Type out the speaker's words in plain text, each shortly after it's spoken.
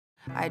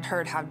I'd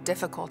heard how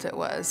difficult it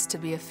was to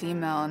be a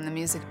female in the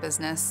music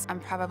business. I'm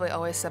probably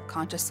always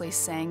subconsciously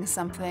saying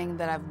something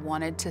that I've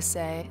wanted to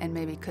say and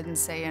maybe couldn't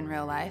say in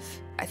real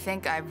life. I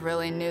think I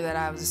really knew that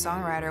I was a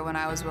songwriter when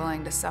I was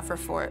willing to suffer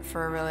for it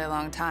for a really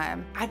long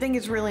time. I think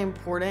it's really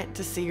important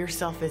to see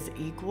yourself as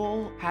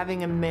equal.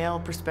 Having a male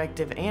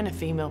perspective and a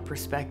female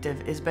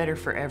perspective is better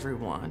for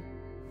everyone.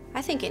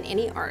 I think in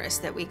any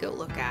artist that we go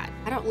look at,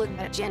 I don't look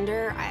at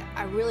gender.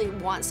 I really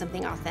want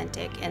something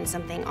authentic and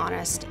something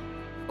honest.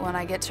 When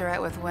I get to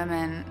write with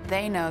women,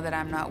 they know that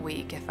I'm not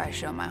weak if I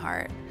show my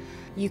heart.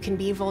 You can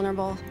be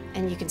vulnerable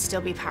and you can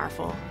still be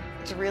powerful.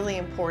 It's really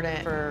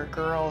important for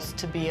girls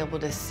to be able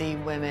to see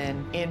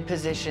women in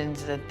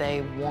positions that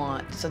they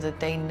want so that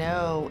they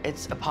know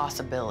it's a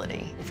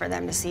possibility. For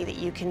them to see that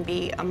you can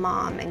be a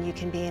mom and you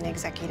can be an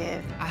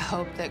executive. I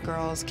hope that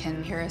girls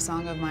can hear a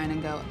song of mine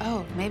and go,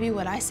 oh, maybe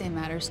what I say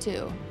matters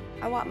too.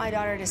 I want my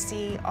daughter to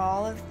see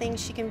all of the things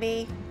she can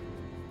be,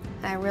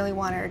 and I really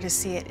want her to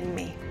see it in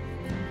me.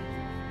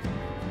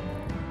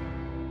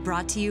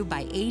 Brought to you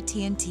by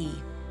At&T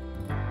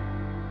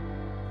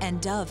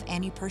and Dove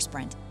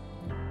antiperspirant.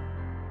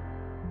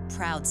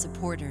 Proud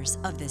supporters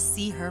of the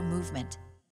See Her movement.